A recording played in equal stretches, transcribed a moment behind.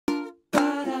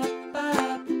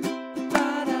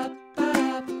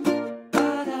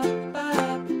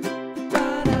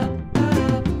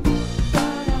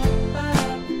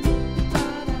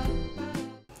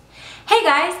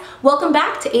Welcome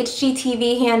back to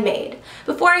HGTV Handmade.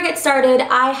 Before I get started,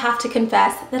 I have to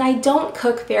confess that I don't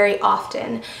cook very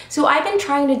often. So I've been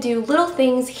trying to do little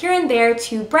things here and there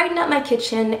to brighten up my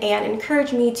kitchen and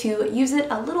encourage me to use it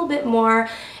a little bit more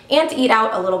and to eat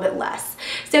out a little bit less.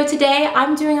 So today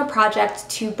I'm doing a project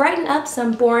to brighten up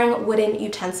some boring wooden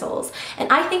utensils.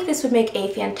 And I think this would make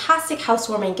a fantastic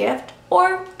housewarming gift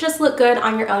or just look good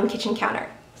on your own kitchen counter.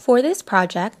 For this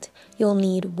project, you'll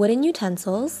need wooden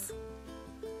utensils,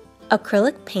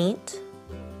 acrylic paint,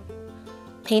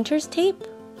 painter's tape,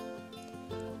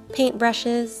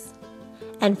 paintbrushes,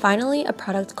 and finally a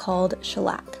product called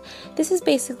shellac. This is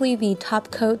basically the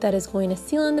top coat that is going to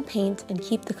seal in the paint and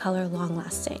keep the color long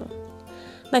lasting.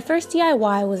 My first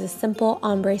DIY was a simple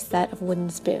ombre set of wooden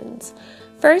spoons.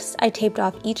 First, I taped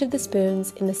off each of the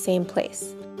spoons in the same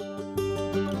place.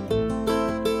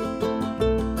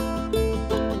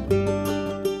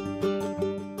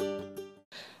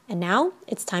 And now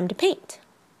it's time to paint.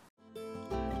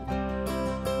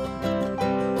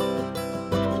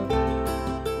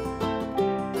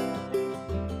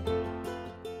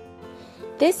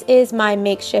 This is my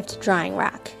makeshift drying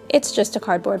rack. It's just a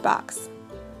cardboard box.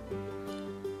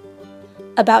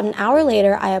 About an hour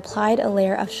later, I applied a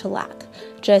layer of shellac.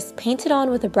 Just paint it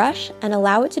on with a brush and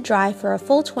allow it to dry for a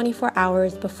full 24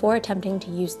 hours before attempting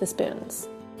to use the spoons.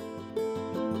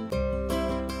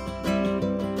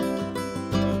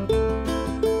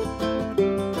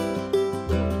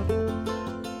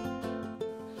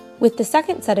 With the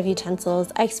second set of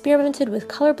utensils, I experimented with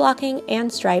color blocking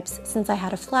and stripes since I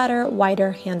had a flatter,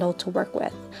 wider handle to work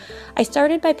with. I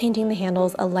started by painting the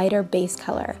handles a lighter base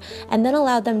color and then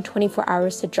allowed them 24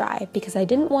 hours to dry because I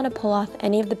didn't want to pull off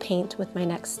any of the paint with my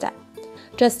next step.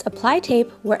 Just apply tape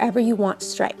wherever you want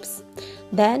stripes.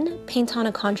 Then paint on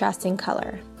a contrasting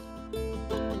color.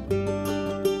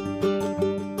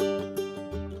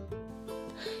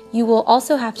 You will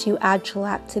also have to add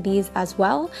shellac to these as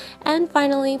well, and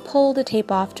finally pull the tape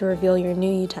off to reveal your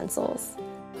new utensils.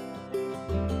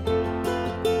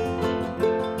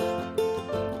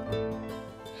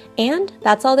 And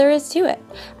that's all there is to it.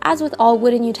 As with all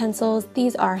wooden utensils,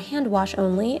 these are hand wash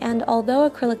only, and although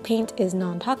acrylic paint is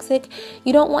non-toxic,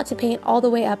 you don't want to paint all the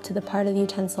way up to the part of the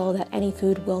utensil that any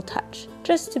food will touch,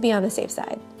 just to be on the safe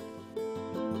side.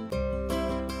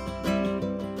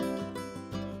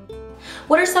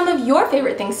 What are some of your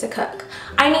favorite things to cook?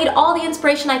 I need all the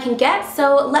inspiration I can get,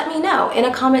 so let me know in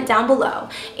a comment down below.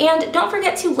 And don't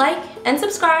forget to like and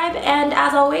subscribe, and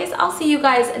as always, I'll see you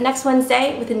guys next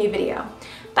Wednesday with a new video.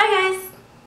 Bye guys!